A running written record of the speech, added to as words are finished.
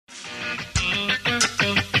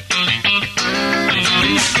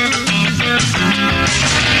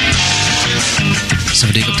ส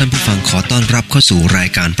วัสดีกับท่านผู้ฟังขอต้อนรับเข้าสู่ราย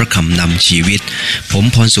การพระคำนำชีวิตผม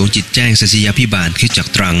พรสูงจิตแจ้งศิษยาภิบาลคริสตจัก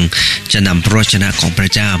รตรังจะนำพระวจนะของพระ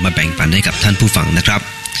เจ้ามาแบ่งปันให้กับท่านผู้ฟังนะครับ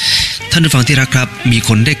ท่านผู้ฟังที่รักครับมีค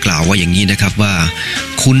นได้กล่าวว่าอย่างนี้นะครับว่า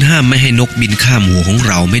คุณห้ามไม่ให้นกบินข้ามหัวของ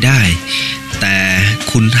เราไม่ได้แต่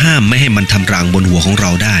คุณห้ามไม่ให้มันทำรังบนหัวของเร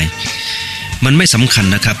าได้มันไม่สำคัญ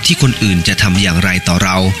นะครับที่คนอื่นจะทำอย่างไรต่อเร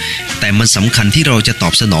าแต่มันสำคัญที่เราจะตอ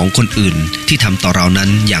บสนองคนอื่นที่ทำต่อเรานั้น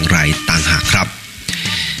อย่างไรต่างหากครับ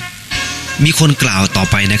มีคนกล่าวต่อ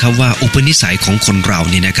ไปนะครับว่าอุปนิสัยของคนเรา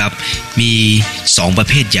นี่นะครับมี2ประ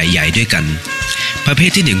เภทใหญ่ๆด้วยกันประเภท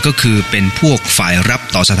ที่1ก็คือเป็นพวกฝ่ายรับ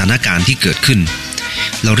ต่อสถานการณ์ที่เกิดขึ้น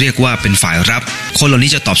เราเรียกว่าเป็นฝ่ายรับคนเหล่า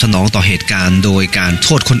นี้จะตอบสนองต่อเหตุการณ์โดยการโท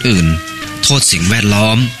ษคนอื่นโทษสิ่งแวดล้อ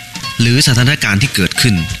มหรือสถานการณ์ที่เกิด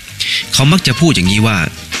ขึ้นเขามักจะพูดอย่างนี้ว่า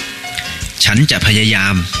ฉันจะพยายา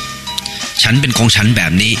มฉันเป็นของฉันแบ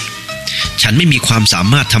บนี้ฉันไม่มีความสา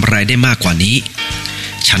มารถทำอะไรได้มากกว่านี้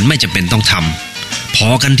ฉันไม่จำเป็นต้องทำพอ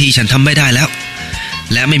กันทีฉันทำไม่ได้แล้ว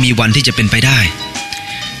และไม่มีวันที่จะเป็นไปได้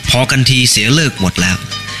พอกันทีเสียเลิกหมดแล้ว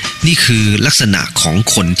นี่คือลักษณะของ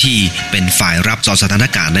คนที่เป็นฝ่ายรับต่อสถาน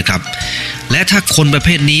การณ์นะครับและถ้าคนประเภ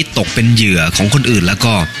ทนี้ตกเป็นเหยื่อของคนอื่นแล้ว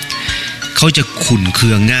ก็เขาจะขุ่นเคื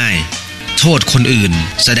องง่ายโทษคนอื่น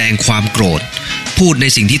แสดงความโกรธพูดใน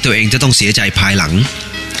สิ่งที่ตัวเองจะต้องเสียใจภายหลัง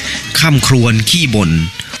ค่ำครวญขี้บ่น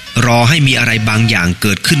รอให้มีอะไรบางอย่างเ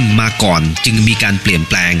กิดขึ้นมาก่อนจึงมีการเปลี่ยน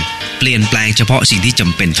แปลงเฉพาะสิ่งที่จ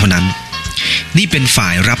ำเป็นเท่านั้นนี่เป็นฝ่า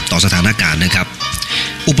ยรับต่อสถานการณ์นะครับ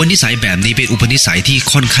อุปนิสัยแบบนี้เป็นอุปนิสัยที่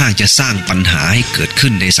ค่อนข้างจะสร้างปัญหาให้เกิดขึ้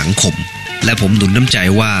นในสังคมและผมหนุนน้ำใจ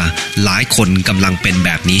ว่าหลายคนกำลังเป็นแบ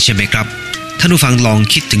บนี้ใช่ไหมครับท่านผู้ฟังลอง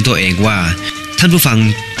คิดถึงตัวเองว่าท่านผู้ฟัง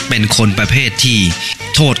เป็นคนประเภทที่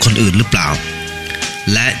โทษคนอื่นหรือเปล่า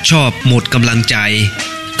และชอบหมดกำลังใจ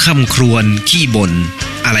ค่ำครวญขี้บ่น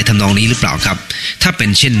อะไรทำนองนี้หรือเปล่าครับถ้าเป็น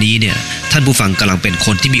เช่นนี้เนี่ยท่านผู้ฟังกำลังเป็นค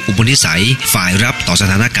นที่มีอุปนิสัยฝ่ายรับต่อส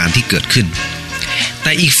ถานการณ์ที่เกิดขึ้นแ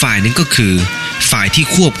ต่อีกฝ่ายหนึ่งก็คือฝ่ายที่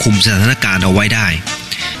ควบคุมสถานการณ์เอาไว้ได้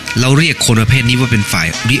เราเรียกคนประเภทนี้ว่าเป็นฝ่าย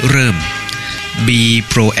ริเริ่ม be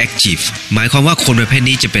proactive หมายความว่าคนประเภท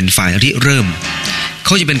นี้จะเป็นฝ่ายริเริ่มเข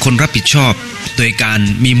าจะเป็นคนรับผิดชอบโดยการ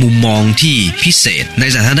มีมุมมองที่พิเศษใน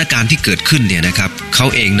สถานการณ์ที่เกิดขึ้นเนี่ยนะครับเขา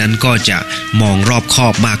เองนั้นก็จะมองรอบคอ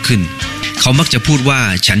บมากขึ้นเขามักจะพูดว่า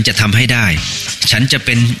ฉันจะทำให้ได้ฉันจะเ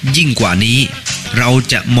ป็นยิ่งกว่านี้เรา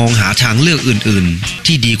จะมองหาทางเลือกอื่นๆ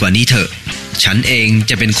ที่ดีกว่านี้เถอะฉันเอง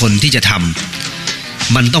จะเป็นคนที่จะท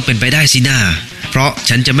ำมันต้องเป็นไปได้สินะเพราะ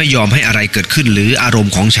ฉันจะไม่ยอมให้อะไรเกิดขึ้นหรืออารม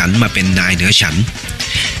ณ์ของฉันมาเป็นนายเหนือฉัน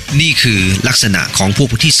นี่คือลักษณะของพวก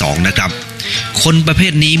ที่สองนะครับคนประเภ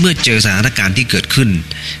ทนี้เมื่อเจอสถานการณ์ที่เกิดขึ้น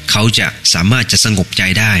เขาจะสามารถจะสงบใจ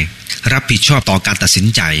ได้รับผิดชอบต่อการตัดสิน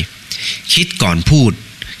ใจคิดก่อนพูด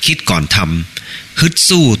คิดก่อนทำฮึด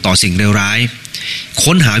สู้ต่อสิ่งเลวร้าย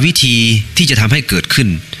ค้นหาวิธีที่จะทำให้เกิดขึ้น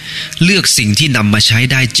เลือกสิ่งที่นำมาใช้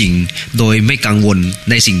ได้จริงโดยไม่กังวล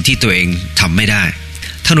ในสิ่งที่ตัวเองทำไม่ได้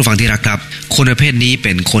ท่านผู้ฟังที่รักครับคนประเภทนี้เ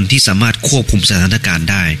ป็นคนที่สามารถควบคุมสถานการณ์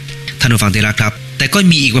ได้ท่านผู้ฟังที่รักครับแต่ก็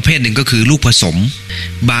มีอีกประเภทหนึ่งก็คือลูกผสม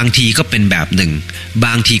บางทีก็เป็นแบบหนึ่งบ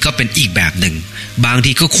างทีก็เป็นอีกแบบหนึ่งบาง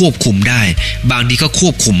ทีก็ควบคุมได้บางทีก็คว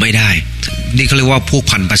บคุมไม่ได้นี่เขาเรียกว่าพวก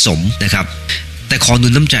พันธุ์ผสมนะครับแต่ขอหนุ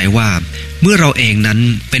นน้ำใจว่าเมื่อเราเองนั้น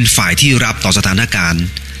เป็นฝ่ายที่รับต่อสถานการณ์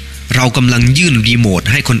เรากำลังยื่นรีโมท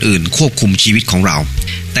ให้คนอื่นควบคุมชีวิตของเรา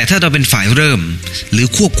แต่ถ้าเราเป็นฝ่ายเริ่มหรือ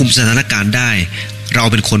ควบคุมสถานการณ์ได้เรา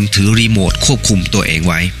เป็นคนถือรีโมทควบคุมตัวเอง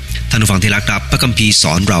ไว้ท่านผู้ฟังที่รักครับพระคัมภีร์ส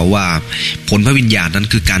อนเราว่าผลพระวิญญาณนั้น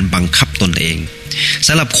คือการบังคับตนเองส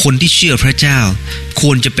ำหรับคนที่เชื่อพระเจ้าค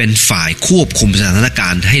วรจะเป็นฝ่ายควบคุมสถานกา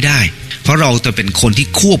รณ์ให้ได้เพราะเราจะเป็นคนที่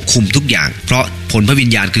ควบคุมทุกอย่างเพราะผลพระวิญ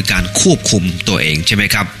ญาณคือการควบคุมตัวเองใช่ไหม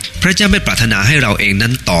ครับพระเจ้าไม่ปรารถนาให้เราเองนั้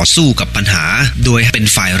นต่อสู้กับปัญหาโดยเป็น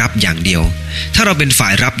ฝ่ายรับอย่างเดียวถ้าเราเป็นฝ่า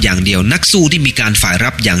ยรับอย่างเดียวนักสู้ที่มีการฝ่ายรั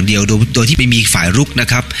บอย่างเดียวโดยที่ไม่มีฝ่ายรุกนะ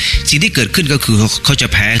ครับสิ่งที่เกิดขึ้นก็คือเขาจะ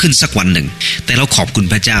แพ้ขึ้นสักวันหนึ่งแต่เราขอบคุณ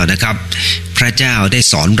พระเจ้านะครับพระเจ้าได้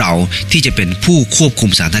สอนเราที่จะเป็นผู้ควบคุ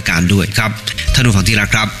มสถานการณ์ด้วยครับท่านผู้ฟังที่รัก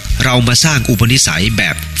ครับเรามาสร้างอุปนิสัยแบ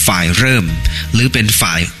บฝ่ายเริ่มหรือเป็น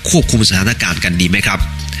ฝ่ายควบคุมสถานการณ์กันดีไหมครับ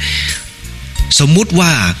สมมุติว่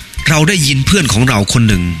าเราได้ยินเพื่อนของเราคน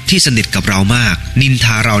หนึ่งที่สนิทกับเรามากนินท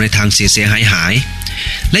าเราในทางเสียหาย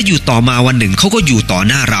และอยู่ต่อมาวันหนึ่งเขาก็อยู่ต่อ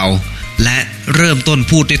หน้าเราและเริ่มต้น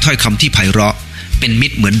พูดด้วยถ้อยคำที่ไพเราะเป็นมิ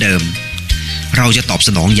ตรเหมือนเดิมเราจะตอบส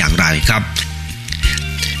นองอย่างไรครับ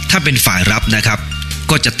ถ้าเป็นฝ่ายรับนะครับ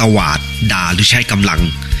ก็จะตวาดด่าหรือใช้กำลัง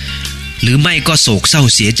หรือไม่ก็โศกเศร้า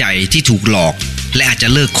เสียใจที่ถูกหลอกและอาจจะ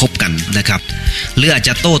เลิกคบกันนะครับหรืออาจจ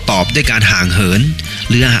ะโต้ตอบด้วยการห่างเหิน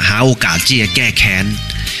หรือหาโอกาสที่จะแก้แค้น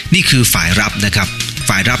นี่คือฝ่ายรับนะครับ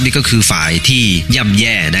ฝ่ายรับนี่ก็คือฝ่ายที่ย่ำแ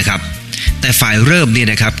ย่นะครับ แต่ฝ่ายเริ่มเนี่ย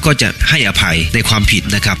นะครับก็จะให้อภัยในความผิด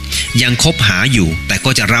นะครับยังคบหาอยู่แต่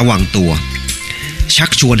ก็จะระวังตัวชั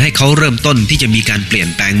กชวนให้เขาเริ่มต้นที่จะมีการเปลี่ยน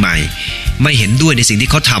แปลงใหม่ไม่เห็นด้วยในสิ่งที่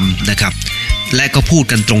เขาทำนะครับและก็พูด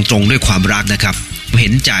กันตรงๆด้วยความรักนะครับเห็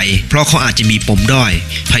นใจเพราะเขาอาจจะมีปมด้อย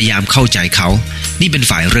พยายามเข้าใจเขานี่เป็น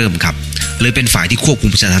ฝ่ายเริ่มครับเลยเป็นฝ่ายที่ควบคุ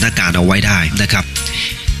มสถานการณ์เอาไว้ได้นะครับ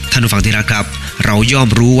ท่านผู้ฟังที่รักครับเราย่อม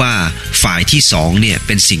รู้ว่าฝ่ายที่สองเนี่ยเ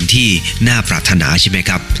ป็นสิ่งที่น่าปรารถนาใช่ไหม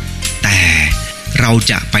ครับแต่เรา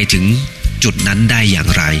จะไปถึงจุดนั้นได้อย่าง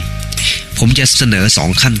ไรผมจะเสนอ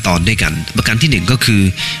2ขั้นตอนด้วยกันประการที่1ก็คือ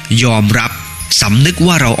ยอมรับสำนึก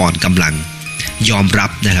ว่าเราอ่อนกำลังยอมรับ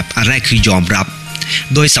นะครับอันแรกคือยอมรับ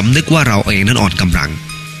โดยสำนึกว่าเราเองนั้นอ่อนกำลัง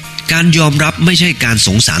การยอมรับไม่ใช่การส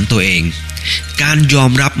งสารตัวเองการยอ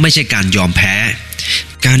มรับไม่ใช่การยอมแพ้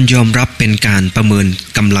การยอมรับเป็นการประเมิน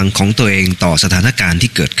กำลังของตัวเองต่อสถานการณ์ที่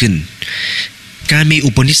เกิดขึ้นการมีอุ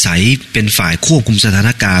ปนิสัยเป็นฝ่ายควบคุมสถาน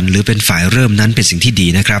การณ์หรือเป็นฝ่ายเริ่มนั้นเป็นสิ่งที่ดี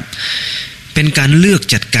นะครับเป็นการเลือก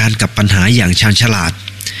จัดการกับปัญหาอย่างชาญฉลาด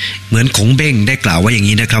เหมือนขงเบ้งได้กล่าวไว้อย่าง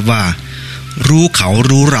นี้นะครับว่ารู้เขา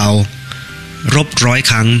รู้เรารบ100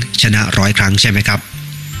 ครั้งชนะ100 ครั้งใช่ไหมครับ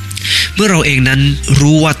เมื่อเราเองนั้น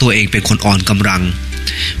รู้ว่าตัวเองเป็นคนอ่อนกำลัง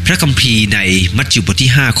พระคัมภีร์ในมัทธิวบท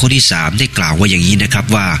ที่5ข้อที่3ได้กล่าวว่าอย่างนี้นะครับ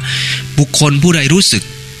ว่าบุคคลผู้ใดรู้สึก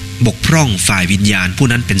บกพร่องฝ่ายวิญญาณผู้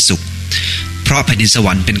นั้นเป็นสุขเพราะแผ่นดินสว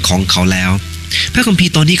รรค์เป็นของเขาแล้วพระคัมภี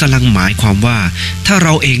ร์ตอนนี้กำลังหมายความว่าถ้าเร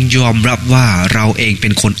าเองยอมรับว่าเราเองเป็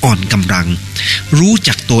นคนอ่อนกำลังรู้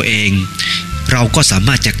จักตัวเองเราก็สาม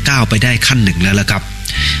ารถจะก้าวไปได้ขั้นหนึ่งแล้วล่ะครับ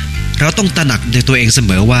เราต้องตระหนักในตัวเองเส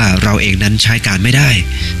มอว่าเราเองนั้นใช้การไม่ได้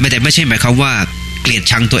แต่ไม่ใช่หมายความว่าเกลียด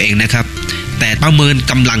ชังตัวเองนะครับแต่ประเมิน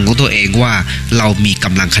กำลังของตัวเองว่าเรามีก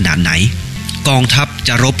ำลังขนาดไหนกองทัพจ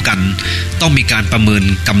ะรบกันต้องมีการประเมิน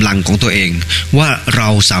กำลังของตัวเองว่าเรา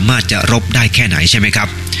สามารถจะรบได้แค่ไหนใช่ไหมครับ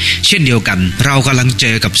เช่นเดียวกันเรากำลังเจ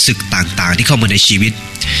อกับศึกต่างๆที่เข้ามาในชีวิต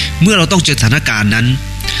เมื่อเราต้องเจอสถานการณ์นั้น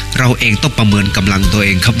เราเองต้องประเมินกำลังตัวเอ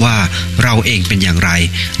งครับว่าเราเองเป็นอย่างไร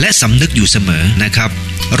และสำนึกอยู่เสมอนะครับ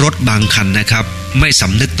รถบางคันนะครับไม่ส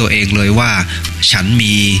ำนึกตัวเองเลยว่าฉัน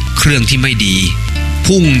มีเครื่องที่ไม่ดี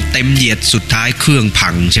พุ่งเต็มเหยียดสุดท้ายเครื่องพั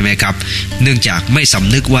งใช่ไหมครับเนื่องจากไม่ส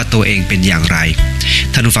ำนึกว่าตัวเองเป็นอย่างไร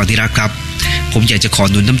ท่านผู้ฟังที่รักครับผมอยากจะขอ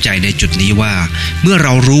หนุนน้ำใจในจุดนี้ว่าเมื่อเร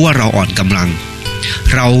ารู้ว่าเราอ่อนกำลัง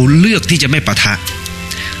เราเลือกที่จะไม่ปะทะ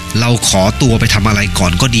เราขอตัวไปทำอะไรก่อ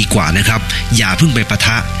นก็ดีกว่านะครับอย่าเพิ่งไปปะท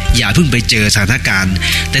ะอย่าเพิ่งไปเจอสถานการณ์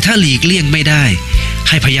แต่ถ้าหลีกเลี่ยงไม่ได้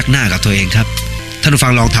ให้พยักหน้ากับตัวเองครับท่านผู้ฟั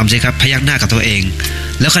งลองทำสิครับพยักหน้ากับตัวเอง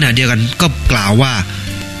แล้วขณะเดียวกันก็กล่าวว่า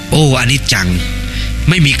โอ้อนิจจัง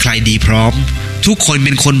ไม่มีใครดีพร้อมทุกคนเ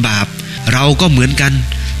ป็นคนบาปเราก็เหมือนกัน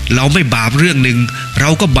เราไม่บาปเรื่องหนึ่งเรา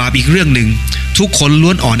ก็บาปอีกเรื่องหนึ่งทุกคนล้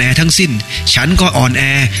วนอ่อนแอทั้งสิ้นฉันก็อ่อนแอ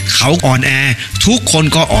เขาอ่อนแอทุกคน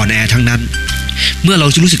ก็อ่อนแอทั้งนั้นเมื่อเรา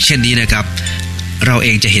รู้สึกเช่นนี้นะครับเราเอ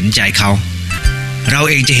งจะเห็นใจเขาเรา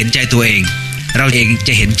เองจะเห็นใจตัวเองเราเองจ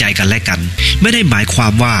ะเห็นใจกันและกันไม่ได้หมายควา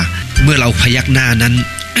มว่าเมื่อเราพยักหน้านั้น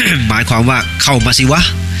หมายความว่าเข้ามาสิวะ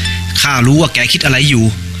ข้ารู้ว่าแกคิดอะไรอยู่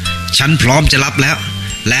ฉันพร้อมจะรับแล้ว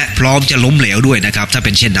และพร้อมจะล้มเหลวด้วยนะครับถ้าเ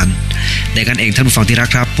ป็นเช่นนั้นแต่กันเองท่านผู้ฟังที่รัก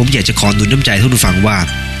ครับผมอยากจะขอหนุนน้ำใจท่านผู้ฟังว่า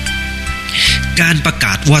การประก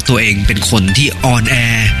าศว่าตัวเองเป็นคนที่อ่อนแอ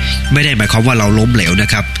ไม่ได้หมายความว่าเราล้มเหลวนะ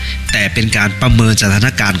ครับแต่เป็นการประเมินสถาน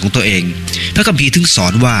การณ์ของตัวเองพระคัมภีร์ถึงสอ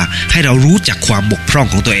นว่าให้เรารู้จักความบกพร่อง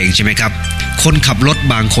ของตัวเองใช่ไหมครับคนขับรถ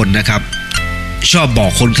บางคนนะครับชอบบอ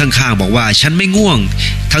กคนข้างๆบอกว่าฉันไม่ง่วง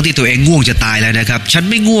ทั้งที่ตัวเองง่วงจะตายแล้วนะครับฉัน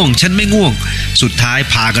ไม่ง่วงสุดท้าย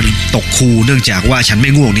พากันตกคูเนื่องจากว่าฉันไ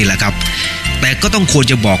ม่ง่วงนี่แหละครับแต่ก็ต้องควร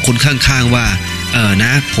จะบอกคนข้างๆว่าน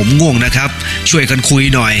ะผมง่วงนะครับช่วยกันคุย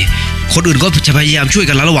หน่อยคนอื่นก็จะพยายามช่วย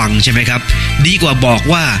กันระวังใช่ไหมครับดีกว่าบอก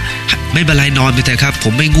ว่าไม่เป็นไรนอนไปเถอะครับผ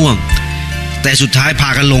มไม่ง่วงแต่สุดท้ายพา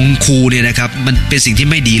กันลงคูเนี่ยนะครับมันเป็นสิ่งที่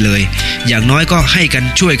ไม่ดีเลยอย่างน้อยก็ให้กัน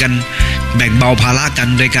ช่วยกันแบ่งเบาภาระกัน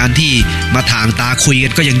โดยการที่มาถางตาคุยกั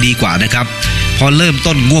นก็ยังดีกว่านะครับพอเริ่ม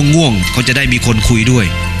ต้นง่วงเขาจะได้มีคนคุยด้วย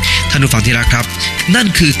ท่านผู้ฟังที่รักครับนั่น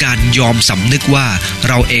คือการยอมสำนึกว่า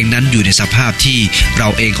เราเองนั้นอยู่ในสภาพที่เรา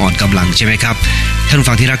เองอ่อนกำลังใช่ไหมครับท่านผู้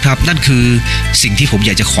ฟังที่รักครับนั่นคือสิ่งที่ผมอ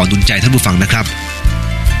ยากจะขอหนุนใจท่านผู้ฟังนะครับ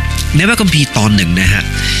ในพระคัมภีร์ตอนหนึ่งนะฮะ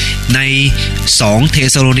ใน2เธ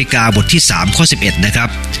สโลนิกาบทที่3ข้อ11นะครับ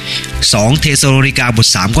2เธสโลนิกาบท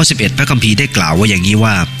3ข้อ11พระคัมภีร์ได้กล่าวว่าอย่างนี้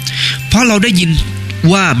ว่าเพราะเราได้ยิน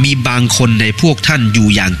ว่ามีบางคนในพวกท่านอยู่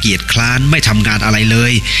อย่างเกียจคร้านไม่ทำงานอะไรเล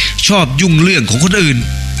ยชอบยุ่งเรื่องของคนอื่น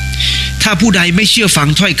ถ้าผู้ใดไม่เชื่อฟัง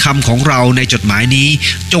ถ้อยคำของเราในจดหมายนี้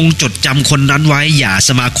จงจดจำคนนั้นไว้อย่าส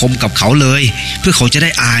มาคมกับเขาเลยเพื่อเขาจะได้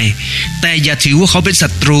อายแต่อย่าถือว่าเขาเป็นศั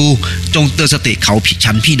ตรูจงเตือนสติเขาผิด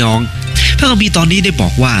ชั้นพี่น้องพระคัมภีร์ตอนนี้ได้บอ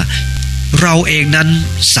กว่าเราเองนั้น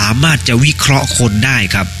สามารถจะวิเคราะห์คนได้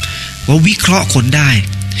ครับ ว่าวิเคราะห์คนได้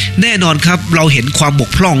แน่นอนครับเราเห็นความบก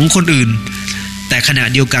พร่องของคนอื่นแต่ขณะ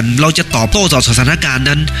เดียวกันเราจะตอบโต้ต่อสถานการณ์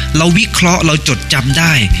นั้นเราวิเคราะห์เราจดจำไ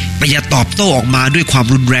ด้แต่อย่าตอบโต้ออกมาด้วยความ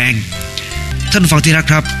รุนแรงท่านฟังที่รัก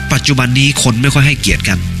ครับปัจจุบันนี้คนไม่ค่อยให้เกียรติ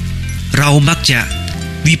กันเรามักจะ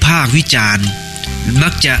วิพากษ์วิจารณ์มั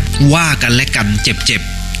กจะว่ากันและกันเจ็บ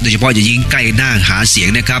ๆโดยเฉพาะอย่างยิ่งใกล้หน้าหาเสียง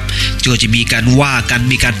นะครับจะมีการว่ากัน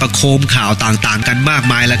มีการประโคมข่าวต่างๆกันมาก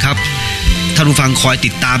มายแล้วครับท่านผู้ฟังคอยติ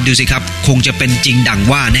ดตามดูสิครับคงจะเป็นจริงดัง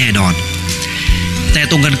ว่าแน่นอนแต่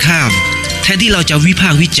ตรงกันข้ามแทนที่เราจะวิพา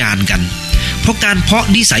กษ์วิจารณ์กันเพราะการเพาะ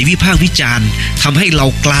นิสัยวิพากษ์วิจารณ์ทำให้เรา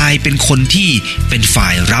กลายเป็นคนที่เป็นฝ่า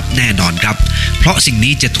ยรับแน่นอนครับเพราะสิ่ง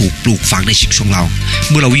นี้จะถูกปลูกฝังในชีวิตของเรา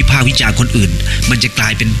เมื่อเราวิพากษ์วิจารณ์คนอื่นมันจะกลา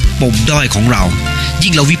ยเป็นปมด้อยของเรา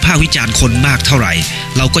ยิ่งเราวิพากษ์วิจารณ์คนมากเท่าไหร่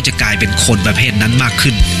เราก็จะกลายเป็นคนประเภทนั้นมาก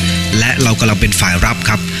ขึ้นและเรากำลังเป็นฝ่ายรับค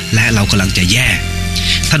รับและเรากำลังจะแย่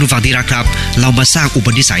ท่านผู้ฟังที่รักครับเรามาสร้างอุป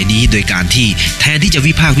นิสัยนี้โดยการที่แทนที่จะ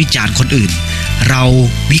วิพากษ์วิจารณ์คนอื่นเรา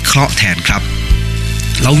วิเคราะห์แทนครับ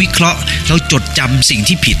เราวิเคราะห์เราจดจำสิ่ง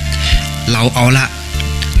ที่ผิดเราเอาละ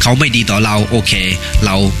เขาไม่ดีต่อเราโอเคเร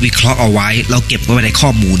าวิเคราะห์เอาไว้เราเก็บไว้ในข้อ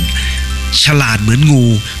มูลฉลาดเหมือนงู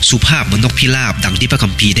สุภาพเหมือนนกพิราบดังที่พระคั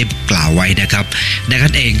มภีร์ได้กล่าวไว้นะครับดัง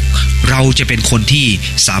นั้นเองเราจะเป็นคนที่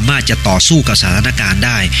สามารถจะต่อสู้กับสถานการณ์ไ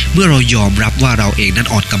ด้เมื่อเรายอมรับว่าเราเองนั้น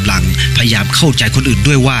อ่อนกำลังพยายามเข้าใจคนอื่น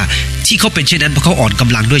ด้วยว่าที่เขาเป็นเช่นนั้นเพราะเขาอ่อนก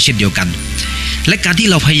ำลังด้วยเช่นเดียวกันและการที่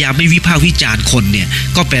เราพยายามไม่วิพากษ์วิจารณ์คนเนี่ย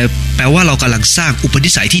ก็แปลว่าเรากำลังสร้างอุปนิ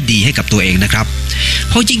สัยที่ดีให้กับตัวเองนะครับ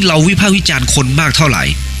เพราะยิ่งเราวิพากษ์วิจารณ์คนมากเท่าไหร่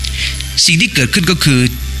สิ่งที่เกิดขึ้นก็คือ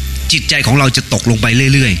จิตใจของเราจะตกลงไป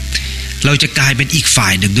เรื่อยๆเราจะกลายเป็นอีกฝ่า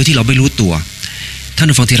ยหนึ่งโดยที่เราไม่รู้ตัวท่าน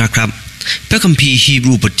ผู้ฟังที่รักครับพระคัมภีร์ฮีบ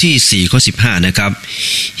รูบทที่4ข้อ15นะครับ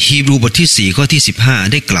ฮีบรูบทที่4ข้อที่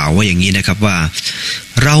15ได้กล่าวว่าอย่างนี้นะครับว่า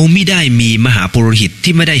เราไม่ได้มีมหาปุโรหิต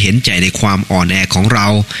ที่ไม่ได้เห็นใจในความอ่อนแอของเรา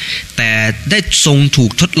แต่ได้ทรงถู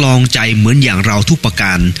กทดลองใจเหมือนอย่างเราทุกประก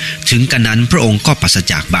ารถึงกระนั้นพระองค์ก็ปราศ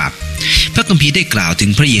จากบาปพระคัมภีร์ได้กล่าวถึ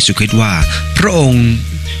งพระเยซูคริสต์ว่าพระองค์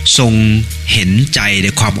ทรงเห็นใจใน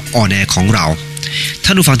ความอ่อนแอของเราท่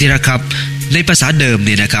านผู้ฟังที่รักครับในภาษาเดิมเ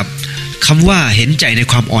นี่ยนะครับคำว่าเห็นใจใน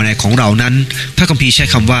ความอ่อนแอของเรานั้นพระคัมภีร์ใช้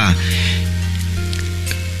คำว่า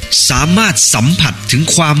สามารถสัมผัสถึง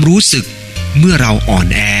ความรู้สึกเมื่อเราอ่อน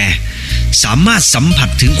แอสามารถสัมผัส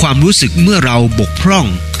ถึงความรู้สึกเมื่อเราบกพร่อง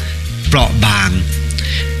เปราะบาง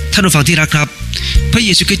ท่านผู้ฟังที่รักครับพระเย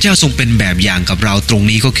ซูคริสต์เจ้าทรงเป็นแบบอย่างกับเราตรง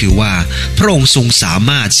นี้ก็คือว่าพระองค์ทรงสา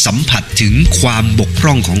มารถสัมผัสถึงความบกพ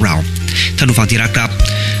ร่องของเราท่านผู้ฟังที่รักครับ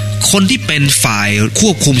คนที่เป็นฝ่ายค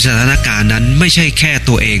วบคุมสถานการณ์นั้นไม่ใช่แค่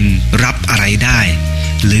ตัวเองรับอะไรได้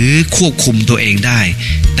หรือควบคุมตัวเองได้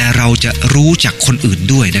แต่เราจะรู้จักคนอื่น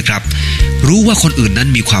ด้วยนะครับรู้ว่าคนอื่นนั้น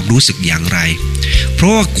มีความรู้สึกอย่างไรเพรา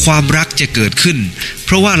ะว่าความรักจะเกิดขึ้นเพ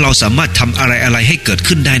ราะว่าเราสามารถทำอะไรให้เกิด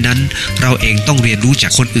ขึ้นได้นั้นเราเองต้องเรียนรู้จา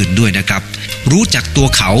กคนอื่นด้วยนะครับรู้จักตัว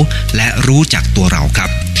เขาและรู้จักตัวเราครั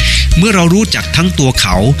บเมื่อเรารู้จักทั้งตัวเข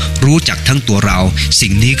ารู้จักทั้งตัวเราสิ่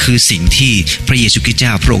งนี้คือสิ่งที่พระเยซูคริสต์เจ้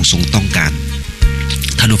าพระองค์ทรงต้องการ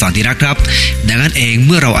ท่านผู้ฟังที่รักครับดังนั้นเองเ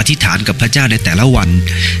มื่อเราอธิษฐานกับพระเจ้าในแต่ละวัน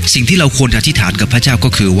สิ่งที่เราควรอธิษฐานกับพระเจ้าก็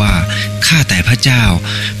คือว่าข้าแต่พระเจ้า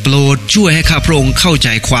โปรดช่วยให้ข้าพระองค์เข้าใจ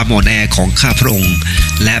ความอ่อนแอของข้าพระองค์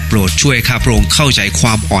และโปรดช่วยข้าพระองค์เข้าใจคว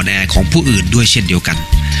ามอ่อนแอของผู้อื่นด้วยเช่นเดียวกัน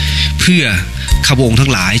เพื่อข้าพระองค์ทั้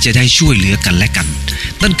งหลายจะได้ช่วยเหลือกันและกัน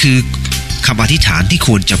นั่นคือคำอธิษฐานที่ค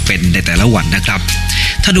วรจะเป็นในแต่ละวันนะครับ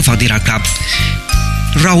ท่านผู้ฟังที่รักครับ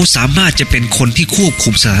เราสามารถจะเป็นคนที่ควบคุ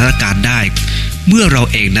มสถานการณ์ได้เมื่อเรา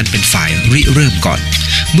เองนั้นเป็นฝ่ายริเริ่มก่อน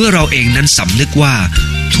เมื่อเราเองนั้นสำนึกว่า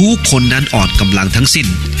ทุกคนนั้นอ่อนกำลังทั้งสิ้น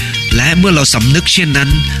และเมื่อเราสำนึกเช่นนั้น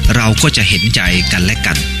เราก็จะเห็นใจกันและ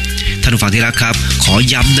กันท่านผู้ฟังที่รักครับขอ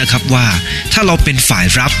ย้ำนะครับว่าถ้าเราเป็นฝ่าย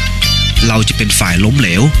รับเราจะเป็นฝ่ายล้มเหล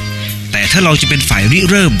วแต่ถ้าเราจะเป็นฝ่ายริ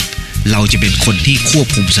เริ่มเราจะเป็นคนที่ควบ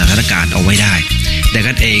คุมสถานการณ์เอาไว้ได้ดัง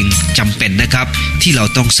นั้นเองจำเป็นนะครับที่เรา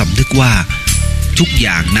ต้องสำนึกว่าทุกอ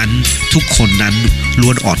ย่างนั้นทุกคนนั้นล้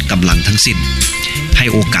วนอ่อนกำลังทั้งสิ้นให้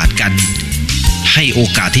โอกาสกันให้โอ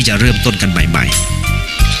กาสที่จะเริ่มต้นกันใหม่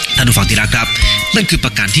ๆท่านผู้ฟังที่รักครับนั่นคือป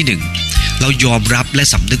ระการที่1เรายอมรับและ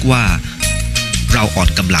สำนึกว่าเราอ่อน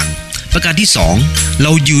กำลังประการที่2เร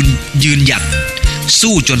ายืนหยัด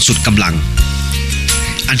สู้จนสุดกำลัง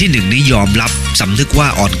อันที่1นี้ยอมรับสำนึกว่า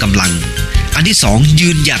อ่อนกำลังอันที่2ยื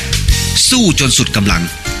นหยัดสู้จนสุดกำลัง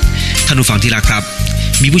ท่านผู้ฟังที่รักครับ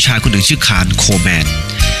มีผู้ชายคนหนึ่งชื่อคาร์ลโคแม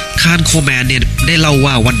นเนี่ยได้เล่า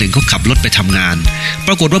ว่าวันหนึ่งเขาขับรถไปทำงานป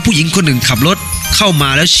รากฏว่าผู้หญิงคนหนึ่งขับรถเข้ามา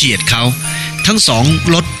แล้วเฉียดเขาทั้งส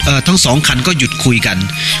องคันก็หยุดคุยกัน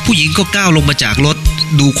ผู้หญิงก็ก้าวลงมาจากรถ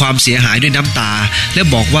ดูความเสียหายด้วยน้ำตาและ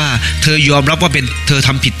บอกว่าเธอยอมรับว่าเป็นเธอท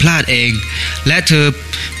ำผิดพลาดเองและเธอ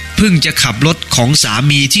พ เพิ่งจะขับรถของสา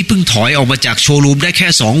มีที่เพิ่งถอยออกมาจากโชว์รูมได้แค่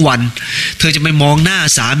2 วันเธอจะไม่มองหน้า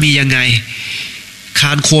สามียังไงค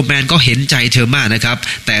าร์โคแมนก็เห็นใจเธอมากนะครับ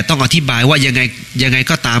แต่ต้องอธิบายว่ายังไง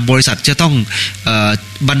ก็ตามบริษัทจะต้อง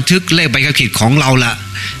บันทึกเลขใบขับขี่ของเราละ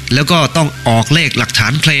แล้วก็ต้องออกเลขหลักฐา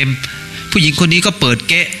นเคลมผู้หญิงคนนี้ก็เปิด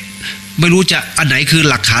เกะไม่รู้จะอันไหนคือ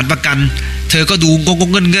หลักฐานประกันเธอก็ดูง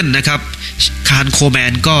งเงินนะครับคาร์โคแม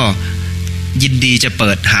นก็ยินดีจะเ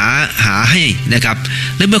ปิดหาให้นะครับ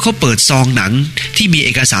และเมื่อเขาเปิดซองหนังที่มีเอ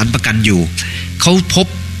กสารประกันอยู่เขาพบ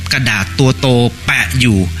กระดาษตัวโตแปะอ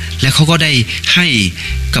ยู่และเขาก็ได้ให้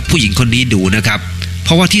กับผู้หญิงคนนี้ดูนะครับเพ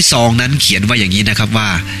ราะว่าที่ซองนั้นเขียนว่าอย่างนี้นะครับว่า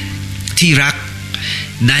ที่รัก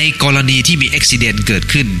ในกรณีที่มีอุบัติเหตุเกิด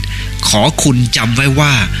ขึ้นขอคุณจำไว้ว่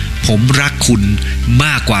าผมรักคุณม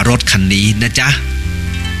ากกว่ารถคันนี้นะจ๊ะ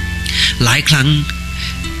หลายครั้ง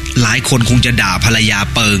หลายคนคงจะด่าภรรยา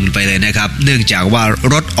เปิงไปเลยนะครับเนื่องจากว่า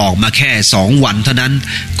รถออกมาแค่2 วันเท่านั้น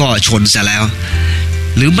ก็ชนซะแล้ว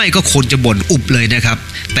หรือไม่ก็คนจะบ่นอุบเลยนะครับ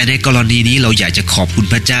แต่ในกรณีนี้เราอยากจะขอบคุณ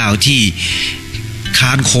พระเจ้าที่ค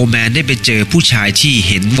าร์โคแมนได้ไปเจอผู้ชายที่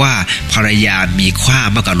เห็นว่าภรรยามีค่า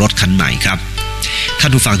มากกว่ารถคันใหม่ครับท่า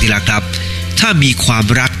นผู้ฟังที่รักครับถ้ามีความ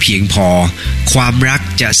รักเพียงพอความรัก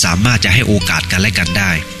จะสามารถจะให้โอกาสกันและกันไ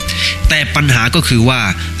ด้แต่ปัญหาก็คือว่า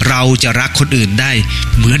เราจะรักคนอื่นได้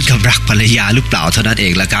เหมือนกับรักภรรยาหรือเปล่าเท่านั้นเอ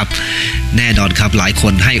งละครับแน่นอนครับหลายค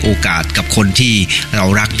นให้โอกาสกับคนที่เรา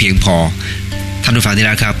รักเพียงพอท่านผู้ฟังที่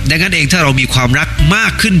รักครับดังนั้นเองถ้าเรามีความรักมา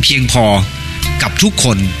กขึ้นเพียงพอกับทุกค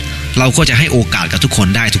นเราก็จะให้โอกาสกับทุกคน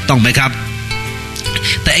ได้ถูกต้องไหมครับ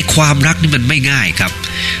แต่ไอ้ความรักนี่มันไม่ง่ายครับ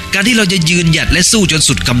การที่เราจะยืนหยัดและสู้จน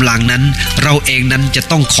สุดกำลังนั้นเราเองนั้นจะ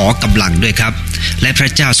ต้องขอกำลังด้วยครับและพระ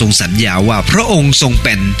เจ้าทรงสัญญาว่าพระองค์ทรงเ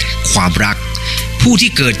ป็นความรักผู้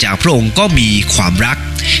ที่เกิดจากพระองค์ก็มีความรัก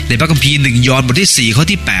ในพระคัมภีร์1 ยอห์นบทที่4 ข้อ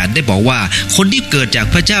ที่ 8ได้บอกว่าคนที่เกิดจาก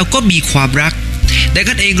พระเจ้าก็มีความรักดัง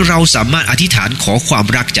นั้นเองเราสามารถอธิษฐานขอความ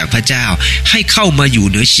รักจากพระเจ้าให้เข้ามาอยู่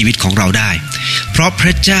เหนือชีวิตของเราได้เพราะพร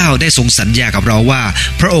ะเจ้าได้ทรงสัญญากับเราว่า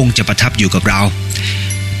พระองค์จะประทับอยู่กับเรา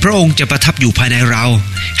พระองค์จะประทับอยู่ภายในเรา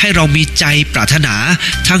ให้เรามีใจปรารถนา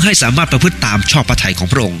ทั้งให้สามารถประพฤติตามชอบพระทัยของ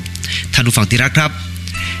พระองค์ท่านผู้ฟังที่รักครับ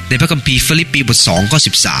ในพระคัมภีร์ฟิลิปปีบท2 ข้อ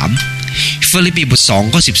 13ฟิลิปปีบท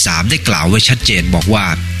2 ข้อ 13ได้กล่าวไว้ชัดเจนบอกว่า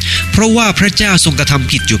เพราะว่าพระเจ้าทรงกระท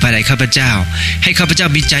ำกิจอยู่ภายในข้าพเจ้าให้ข้าพเจ้า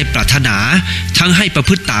มีใจปรารถนาทั้งให้ประพ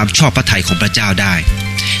ฤติตามชอบพระทัยของพระเจ้าได้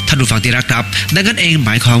ท่านผู้ฟังที่รักครับดังนั้นเองห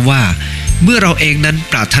มายความว่าเมื่อเราเองนั้น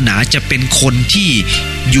ปรารถนาจะเป็นคนที่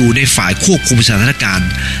อยู่ในฝ่ายควบคุมสถานการณ์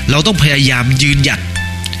เราต้องพยายามยืนหยัด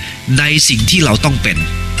ในสิ่งที่เราต้องเป็น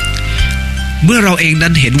เมื่อเราเองนั้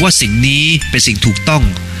นเห็นว่าสิ่งนี้เป็นสิ่งถูกต้อง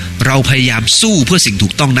เราพยายามสู้เพื่อสิ่งถู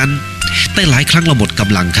กต้องนั้นแต่หลายครั้งเราหมดก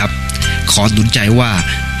ำลังครับขอหนุนใจว่า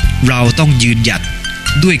เราต้องยืนหยัด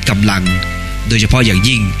ด้วยกำลังโดยเฉพาะอย่าง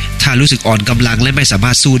ยิ่งถ้ารู้สึกอ่อนกำลังและไม่สาม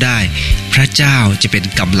ารถสู้ได้พระเจ้าจะเป็น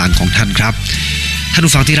กำลังของท่านครับท่าน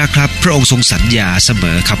ผู้ฟังที่รักครับพระองค์ทรงสัญญาเสม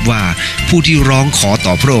อครับว่าผู้ที่ร้องขอ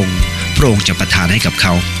ต่อพระองค์จะประทานให้กับเข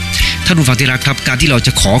าท่านผู้ฟังที่รักครับการที่เราจ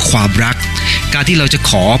ะขอความรักการที่เราจะ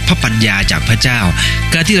ขอพระปัญญาจากพระเจ้า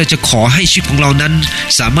การที่เราจะขอให้ชีวิตของเรานั้น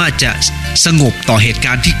สามารถจะสงบต่อเหตุก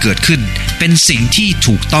ารณ์ที่เกิดขึ้นเป็นสิ่งที่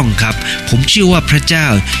ถูกต้องครับผมเชื่อว่าพระเจ้า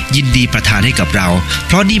ยินดีประทานให้กับเราเ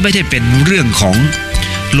พราะนี่ไม่ได้เป็นเรื่องของ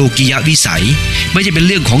โลกียวิสัยไม่ใช่เป็นเ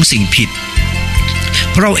รื่องของสิ่งผิด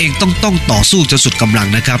เพราะเราเองต้องต่อสู้จนสุดกำลัง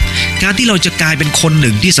นะครับการที่เราจะกลายเป็นคนห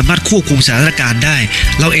นึ่งที่สามารถควบคุมสถานการณ์ได้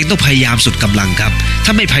เราเองต้องพยายามสุดกำลังครับถ้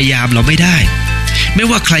าไม่พยายามเราไม่ได้ไม่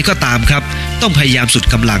ว่าใครก็ตามครับต้องพยายามสุด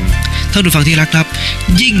กำลังท่านผู้ฟังที่รักครับ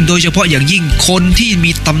ยิ่งโดยเฉพาะอย่างยิ่งคนที่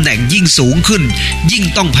มีตำแหน่งยิ่งสูงขึ้นยิ่ง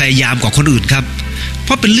ต้องพยายามกว่าคนอื่นครับเพ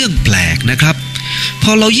ราะเป็นเรื่องแปลกนะครับพ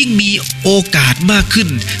อเรายิ่งมีโอกาสมากขึ้น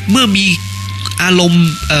เมื่อมีอารมณ์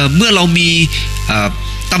เมื่อเรามี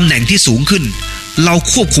ตำแหน่งที่สูงขึ้นเรา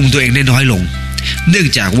ควบคุมตัวเองได้น้อยลงเนื่อง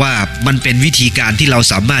จากว่ามันเป็นวิธีการที่เรา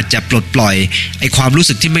สามารถจะปลดปล่อยไอ้ความรู้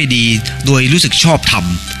สึกที่ไม่ดีโดยรู้สึกชอบธรรม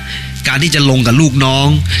การที่จะลงกับลูกน้อง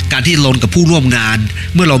การที่ลงกับผู้ร่วมงาน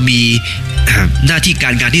เมื่อเรามีหน้าที่กา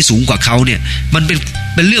รงานที่สูงกว่าเขาเนี่ยมันเ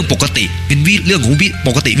ป็นเรื่องปกติเป็นเรื่องของป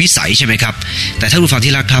กติวิสัยใช่ไหมครับแต่ถ้าผู้ฟัง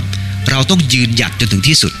ที่รักครับเราต้องยืนหยัดจนถึง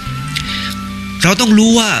ที่สุดเราต้องรู้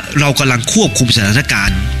ว่าเรากำลังควบคุมสถานการ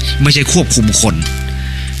ณ์ไม่ใช่ควบคุมคน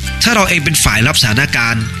ถ้าเราเองเป็นฝ่ายรับสถานกา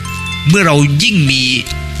รณ์เมื่อเรายิ่งมี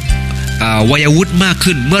วัยวุฒิมาก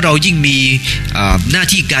ขึ้นเมื่อเรายิ่งมีหน้า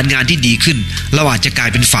ที่การงานที่ดีขึ้นเราอาจจะกลาย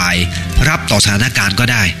เป็นฝ่ายรับต่อสถานการณ์ก็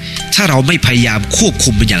ได้ถ้าเราไม่พยายามควบคุ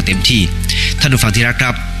มมันอย่างเต็มที่ท่านผู้ฟังที่รักค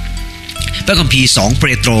รับพระคัมภีร์2 เป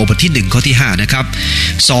โตรบทที่1 ข้อที่5นะครับ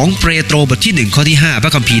2 เปโตรบทที่1 ข้อที่5พร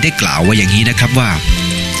ะคัมภีร์ได้กล่าวไว้อย่างนี้นะครับว่า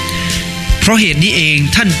เพราะเหตุนี้เอง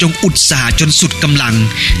ท่านจงอุตสาห์จนสุดกำลัง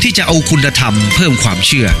ที่จะเอาคุณธรรมเพิ่มความเ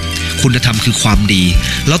ชื่อคุณธรรมคือความดี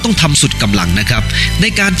เราต้องทำสุดกำลังนะครับใน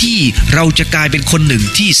การที่เราจะกลายเป็นคนหนึ่ง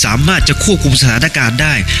ที่สามารถจะควบคุมสถานการณ์ไ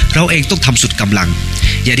ด้เราเองต้องทำสุดกำลัง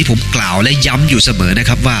อย่างที่ผมกล่าวและย้ำอยู่เสมอนะค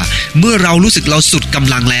รับว่าเมื่อเรารู้สึกเราสุดก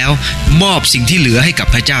ำลังแล้วมอบสิ่งที่เหลือให้กับ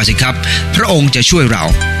พระเจ้าสิครับพระองค์จะช่วยเรา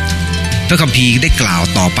พระคัมภีร์ได้กล่าว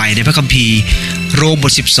ต่อไปในพระคัมภีร์โรมบ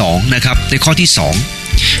ท12นะครับในข้อที่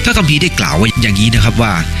2พระคัมภีร์ได้กล่าวไว้อย่างนี้นะครับว่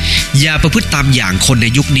าอย่าประพฤติตามอย่างคนใน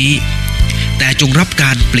ยุคนี้แต่จงรับก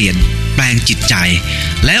ารเปลี่ยนแปลงจิตใจ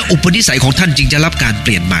และอุปนิสัยของท่านจึงจะรับการเป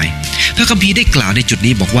ลี่ยนใหม่พระคัมภีร์ได้กล่าวในจุด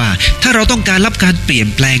นี้บอกว่าถ้าเราต้องการรับการเปลี่ยน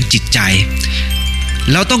แปลงจิตใจ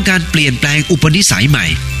เราต้องการเปลี่ยนแปลงอุปนิสัยใหม่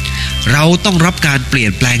เราต้องรับการเปลี่ย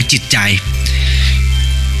นแปลงจิตใจ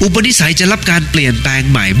อุปนิสัยจะรับการเปลี่ยนแปลง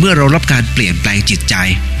ใหม่เมื่อเรารับการเปลี่ยนแปลงจิตใจ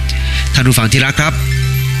ท่านผู้ฟังที่รักครับ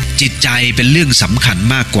จิตใจเป็นเรื่องสำคัญ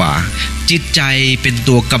มากกว่าจิตใจเป็น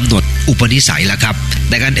ตัวกำหนดอุปนิสัยล่ะครับ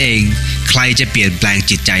แต่กันเองใครจะเปลี่ยนแปลง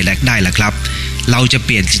จิตใจได้ล่ะครับเราจะเป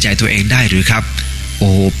ลี่ยนจิตใจตัวเองได้หรือครับโอ้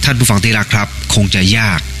ท่านผู้ฟังที่รักครับคงจะย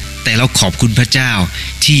ากแต่เราขอบคุณพระเจ้า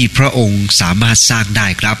ที่พระองค์สามารถสร้างได้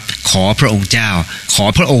ครับขอพระองค์เจ้าขอ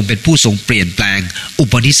พระองค์เป็นผู้ทรงเปลี่ยนแปลงอุ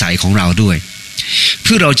ปนิสัยของเราด้วยเ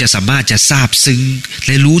พื่อเราจะสามารถจะทราบซึ้งแ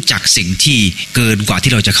ละรู้จักสิ่งที่เกินกว่า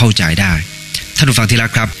ที่เราจะเข้าใจได้ท่านผู้ฟังที่รั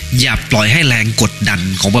กครับอย่าปล่อยให้แรงกดดัน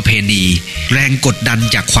ของประเพณีแรงกดดัน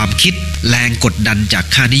จากความคิดแรงกดดันจาก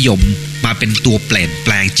ค่านิยมมาเป็นตัวเปลี่ยนแป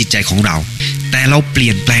ลงจิตใจของเราแต่เราเปลี่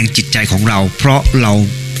ยนแปลงจิตใจของเราเพราะเรา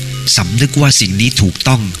สำนึกว่าสิ่งนี้ถูก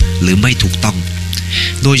ต้องหรือไม่ถูกต้อง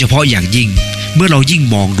โดยเฉพาะอย่างยิ่งเมื่อเรายิ่ง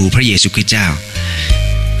มองดูพระเยซูคริสต์เจ้า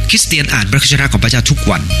คริสเตียนอ่านพระคัมภีร์ของพระเจ้าทุก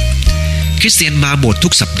วันคริสเตียนมาโบสถ์ทุ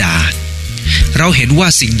กสัปดาห์เราเห็นว่า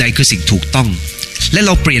สิ่งใดคือสิ่งถูกต้องและเ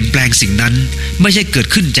ราเปลี่ยนแปลงสิ่งนั้นไม่ใช่เกิด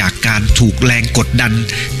ขึ้นจากการถูกแรงกดดัน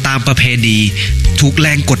ตามประเพณีถูกแร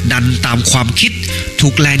งกดดันตามความคิดถู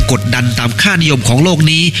กแรงกดดันตามค่านิยมของโลก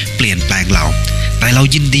นี้เปลี่ยนแปลงเราแต่เรา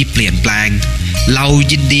ยินดีเปลี่ยนแปลงเรา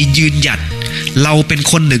ยินดียืนหยัดเราเป็น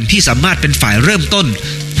คนหนึ่งที่สามารถเป็นฝ่ายเริ่มต้น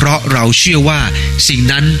เพราะเราเชื่อว่าสิ่ง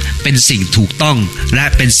นั้นเป็นสิ่งถูกต้องและ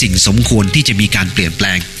เป็นสิ่งสมควรที่จะมีการเปลี่ยนแปล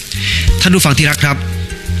งท่านผู้ฟังที่รักครับ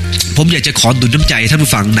ผมอยากจะขอดุลน้ำใจท่าน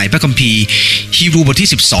ผู้ฟังในพระคัมภีร์ฮีบรูบทที่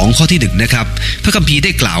12ข้อที่1นะครับพระคัมภีร์ไ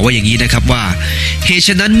ด้กล่าวไว้อย่างนี้นะครับว่าเหตุฉ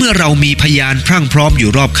ะนั้นเมื่อเรามีพยานพรั่งพร้อมอยู่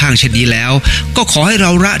รอบข้างเช่นนี้แล้วก็ขอให้เร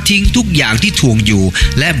าละทิ้งทุกอย่างที่ทวงอยู่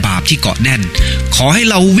และบาปที่เกาะแน่นขอให้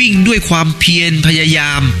เราวิ่งด้วยความเพียรพยาย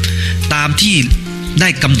ามตามที่ได้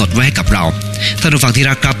กำหนดไว้ให้กับเราท่านผู้ฟังที่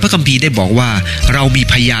รักครับพระคัมภีร์ได้บอกว่าเรามี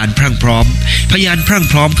พยานพรั่งพร้อมพยานพรั่ง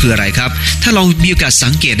พร้อมคืออะไรครับถ้าเรามีโอกาสสั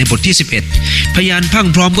งเกตในบทที่11พยานพรั่ง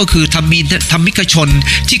พร้อมก็คือธรรมิกชน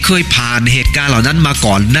ที่เคยผ่านเหตุการณ์เหล่านั้นมา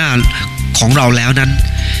ก่อนหน้าของเราแล้วนั้น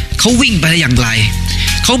เขาวิ่งไปได้อย่างไร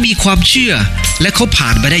เขามีความเชื่อและเขาผ่า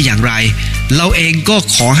นไปได้อย่างไรเราเองก็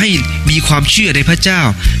ขอให้มีความเชื่อในพระเจ้า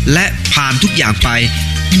และผ่านทุกอย่างไป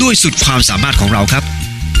ด้วยสุดความสามารถของเราครับ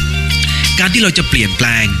การที่เราจะเปลี่ยนแปล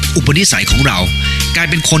งอุปนิสัยของเรากลาย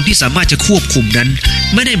เป็นคนที่สามารถจะควบคุมนั้น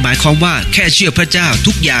ไม่ได้หมายความว่าแค่เชื่อพระเจ้า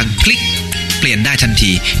ทุกอย่างคลิกเปลี่ยนได้ทัน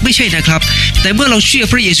ทีไม่ใช่นะครับแต่เมื่อเราเชื่อ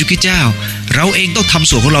พระเยซูคริสต์เจ้าเราเองต้องทำ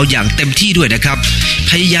ส่วนของเราอย่างเต็มที่ด้วยนะครับ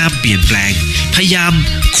พยายามเปลี่ยนแปลงพยายาม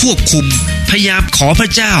ควบคุมพยายามขอพร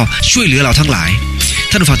ะเจ้าช่วยเหลือเราทั้งหลาย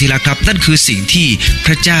ท่านผู้ฟังที่รักครับนั่นคือสิ่งที่พ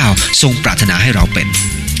ระเจ้าทรงปรารถนาให้เราเป็น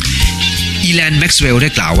อีแลนแม็กซ์เวลล์ได้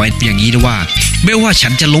กล่าวไว้อย่างนี้นะว่าไม่ว่าฉั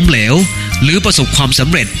นจะล้มเหลวหรือประสบความสำ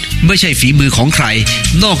เร็จไม่ใช่ฝีมือของใคร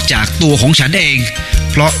นอกจากตัวของฉันเอง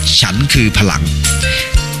เพราะฉันคือพลัง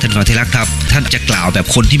ท่านผู้ฟังที่รักครับท่านจะกล่าวแบบ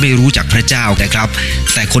คนที่ไม่รู้จักพระเจ้านะครับ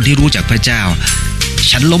แต่คนที่รู้จักพระเจ้า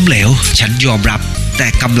ฉันล้มเหลวฉันยอมรับแต่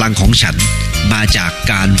กำลังของฉันมาจาก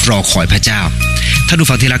การรอคอยพระเจ้าท่านผู้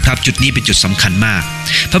ฟังที่รักครับจุดนี้เป็นจุดสำคัญมาก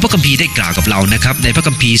พระคัมภีร์ได้กล่าวกับเรานะครับในพระ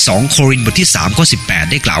คัมภีร์2โครินธ์บทที่3ข้อ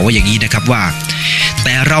18ได้กล่าวว่าอย่างนี้นะครับว่าแ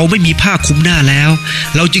ต่เราไม่มีผ้าคลุมหน้าแล้ว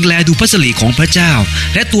เราจึงแลดูพระสิริของพระเจ้า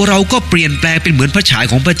และตัวเราก็เปลี่ยนแปลงเป็นเหมือนพระฉาย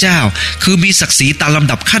ของพระเจ้าคือมีศักดิ์ศรีตามล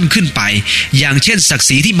ำดับขั้นขึ้นไปอย่างเช่นศักดิ์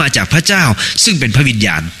ศรีที่มาจากพระเจ้าซึ่งเป็นพระวิญญ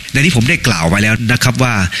าณในที่ผมได้กล่าวไว้แล้วนะครับ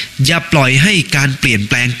ว่าอย่าปล่อยให้การเปลี่ยน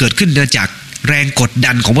แปลงเกิดขึ้นจากแรงกด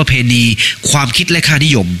ดันของประเพณีความคิดและค่านิ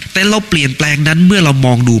ยมแต่เราเปลี่ยนแปลงนั้นเมื่อเราม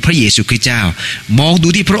องดูพระเยซูคริสต์เจ้ามองดู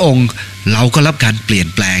ที่พระองค์เราก็รับการเปลี่ยน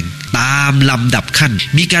แปลงตามลำดับขั้น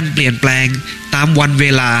มีการเปลี่ยนแปลงตามวันเว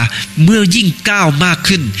ลาเมื่อยิ่งก้าวมาก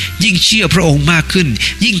ขึ้นยิ่งเชื่อพระองค์มากขึ้น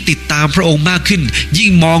ยิ่งติดตามพระองค์มากขึ้นยิ่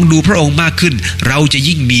งมองดูพระองค์มากขึ้นเราจะ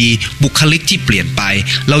ยิ่งมีบุคลิกที่เปลี่ยนไป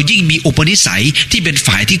เรายิ่งมีอุปนิสัยที่เป็น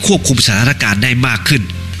ฝ่ายที่ควบคุมสถานการณ์ได้มากขึ้น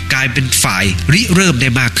กลายเป็นฝ่ายริเริ่มได้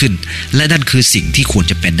มากขึ้นและนั่นคือสิ่งที่ควร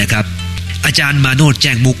จะเป็นนะครับ อาจารย์มาโนดแ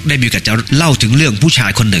จ้งมุกได้มีโอกาสจะเล่าถึงเรื่องผู้ชา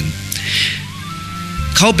ยคนหนึ่ง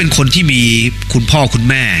เขาเป็นคนที่มีคุณพ่อคุณ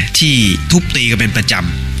แม่ที่ทุบตีกันเป็นประจ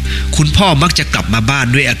ำคุณพ่อมักจะกลับมาบ้าน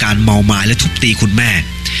ด้วยอาการเมาไม้และทุบตีคุณแม่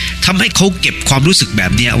ทำให้เขาเก็บความรู้สึกแบ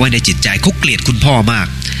บนี้ไว้ในจิตใจเขาเกลียดคุณพ่อมาก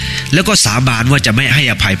แล้วก็สาบานว่าจะไม่ให้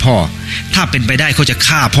อภัยพ่อถ้าเป็นไปได้เขาจะ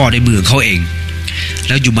ฆ่าพ่อด้วยมือเขาเองแ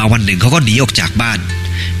ล้วอยู่มาวันหนึ่งเขาก็หนีออกจากบ้าน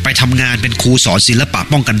ไปทำงานเป็นครูสอนศิลปะ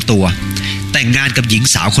ป้องกันตัวแต่งงานกับหญิง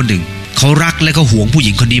สาวคนหนึ่งเขารักและก็หวงผู้ห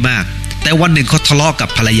ญิงคนนี้มากแต่วันหนึ่งเขาทะเลาะกับ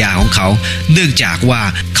ภรรยาของเขาเนื่องจากว่า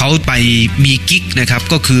เขาไปมีกิ๊กนะครับ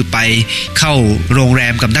ก็คือไปเข้าโรงแร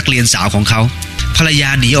มกับนักเรียนสาวของเขาภรรยา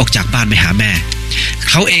หนีออกจากบ้านไปหาแม่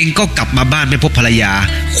เขาเองก็กลับมาบ้านไม่พบภรรยา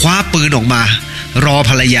คว้าปืนออกมารอ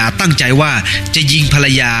ภรรยาตั้งใจว่าจะยิงภรร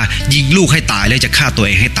ยายิงลูกให้ตายแล้วจะฆ่าตัวเ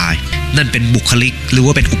องให้ตายนั่นเป็นบุคลิกหรือ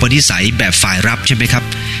ว่าเป็นอุปนิสัยแบบฝ่ายรับใช่ไหมครับ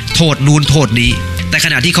โทษนู่นโทษนี้แต่ข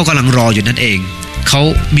ณะที่เขากำลังรออยู่นั่นเองเขา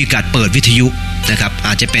มีการเปิดวิทยุนะครับอ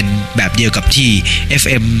าจจะเป็นแบบเดียวกับที่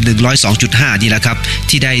FM 102.5 นี่แหละครับ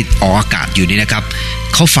ที่ได้ออกอากาศอยู่นี่นะครับ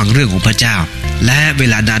เขาฟังเรื่องของพระเจ้าและเว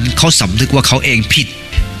ลานั้นเขาสำนึกว่าเขาเองผิด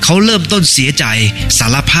เขาเริ่มต้นเสียใจสา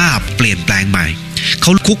รภาพเปลี่ยนแปลงใหม่เข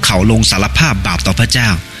าคุกเข่าลงสารภาพบาปต่อพระเจ้า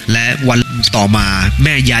และวันต่อมาแ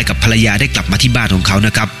ม่ยายกับภรรยาได้กลับมาที่บ้านของเขาน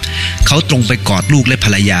ะครับเขาตรงไปกอดลูกและภร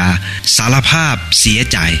รยาสารภาพเสีย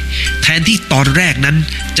ใจแทนที่ตอนแรกนั้น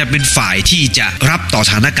จะเป็นฝ่ายที่จะรับต่อส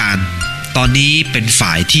ถานการณ์ตอนนี้เป็น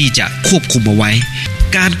ฝ่ายที่จะควบคุมเอาไว้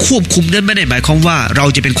การควบคุมนั้นไม่ได้หมายความว่าเรา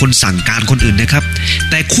จะเป็นคนสั่งการคนอื่นนะครับ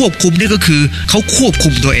แต่ควบคุมนี่ก็คือเขาควบคุ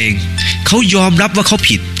มตัวเองเขายอมรับว่าเขา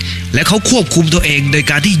ผิดและเขาควบคุมตัวเองโดย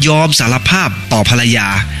การที่ยอมสารภาพต่อภรรยา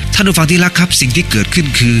ท่านผู้ฟังที่รักครับสิ่งที่เกิดขึ้น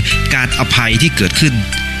คือการอภัยที่เกิดขึ้น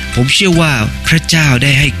ผมเชื่อว่าพระเจ้าไ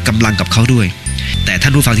ด้ให้กำลังกับเขาด้วยแต่ท่า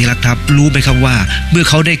นผู้ฟังที่รักครับรู้ไหมครับว่าเมื่อ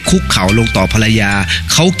เขาได้คุกเข่าลงต่อภรรยา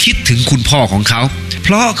เขาคิดถึงคุณพ่อของเขาเพ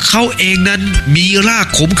ราะเขาเองนั้นมีราก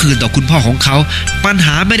ขมขื่นต่อคุณพ่อของเขาปัญห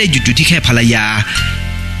าไม่ได้หยุดอยู่ที่แค่ภรรยา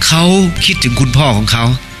เขาคิดถึงคุณพ่อของเขา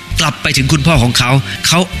กลับไปถึงคุณพ่อของเขาเ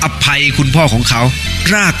ขาอภัยคุณพ่อของเขา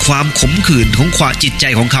รากความขมขื่นของความจิตใจ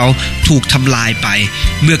ของเขาถูกทำลายไป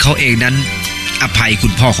เมื่อเขาเองนั้นอภัยคุ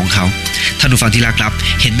ณพ่อของเขาท่านผู้ฟังที่รักครับ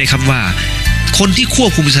เห็นไหมครับว่าคนที่ควบ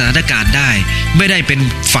คุมสถานการณ์ได้ไม่ได้เป็น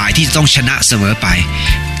ฝ่ายที่ต้องชนะเสมอไป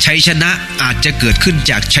ชัยชนะอาจจะเกิดขึ้น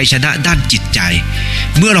จากชัยชนะด้านจิตใจ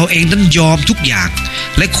เมื่อเราเองนั้นยอมทุกอย่าง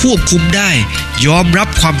และควบคุมได้ยอมรับ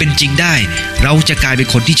ความเป็นจริงได้เราจะกลายเป็น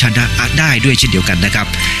คนที่ชนะได้ด้วยเช่นเดียวกันนะครับ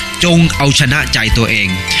จงเอาชนะใจตัวเอง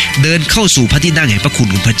เดินเข้าสู่พระที่นั่งแห่งพระคุณ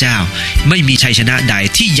ของพระเจ้าไม่มีชัยชนะใด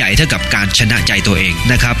ที่ใหญ่เท่ากับการชนะใจตัวเอง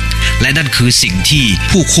นะครับและนั่นคือสิ่งที่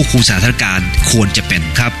ผู้ควบคุมสถานการณ์ควรจะเป็น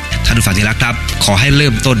ครับท่านผู้ฟังที่รักครับขอให้เ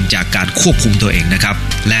ริ่มต้นจากการควบคุมตัวเองนะครับ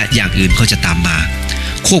และอย่างอื่นก็จะตามมา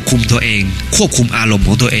ควบคุมตัวเองควบคุมอารมณ์ข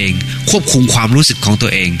องตัวเองควบคุมความรู้สึกของตั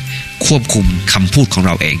วเองควบคุมคำพูดของเ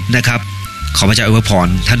ราเองนะครับขอพระเจ้าอวยพร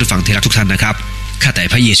ท่านผู้ฟังที่รักทุกท่านนะครับข้าแต่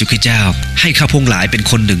พระเยซูคริสต์เจ้าให้ข้าพงหลายเป็น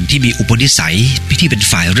คนหนึ่งที่มีอุปนิสัยที่เป็น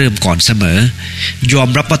ฝ่ายเริ่มก่อนเสมอยอม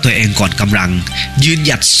รับว่าตัวเองก่อนกำลังยืนห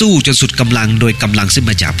ยัดสู้จนสุดกำลังโดยกำลังซึ่ง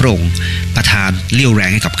มาจากพระองค์ประทานเลี้ยวแร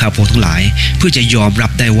งให้กับข้าพงทั้งหลายเพื่อจะยอมรั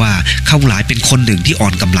บได้ว่าข้าพงหลายเป็นคนหนึ่งที่อ่อ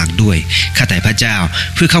นกำลังด้วยข้าแต่พระเจ้า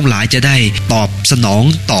เพื่อข้าพงหลายจะได้ตอบสนอง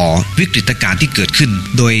ต่อวิกฤตการณ์ที่เกิดขึ้น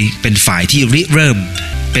โดยเป็นฝ่ายที่ริเริ่ม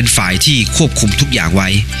เป็นฝ่ายที่ควบคุมทุกอย่างไว้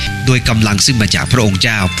โดยกำลังซึ่งมาจากพระองค์เ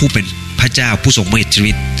จ้าผู้เป็นพระเจ้าผู้ทรงเมตชี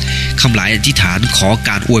วิตข้าหลายอธิษฐานขอก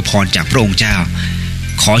ารอวยพรจากพระองค์เจ้า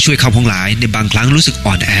ขอช่วยข้าพงหลายในบางครั้งรู้สึก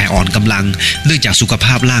อ่อนแออ่อนกำลังเนื่องจากสุขภ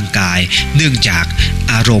าพร่างกายเนื่องจาก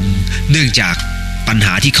อารมณ์เนื่องจากปัญห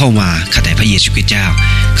าที่เข้ามาข้าแต่พระเยซูคริสต์เจ้า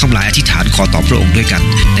ข้าหลายอธิษฐานขอต่อพระองค์ด้วยกัน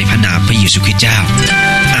ในพระนามพระเยซูคริสต์เจ้า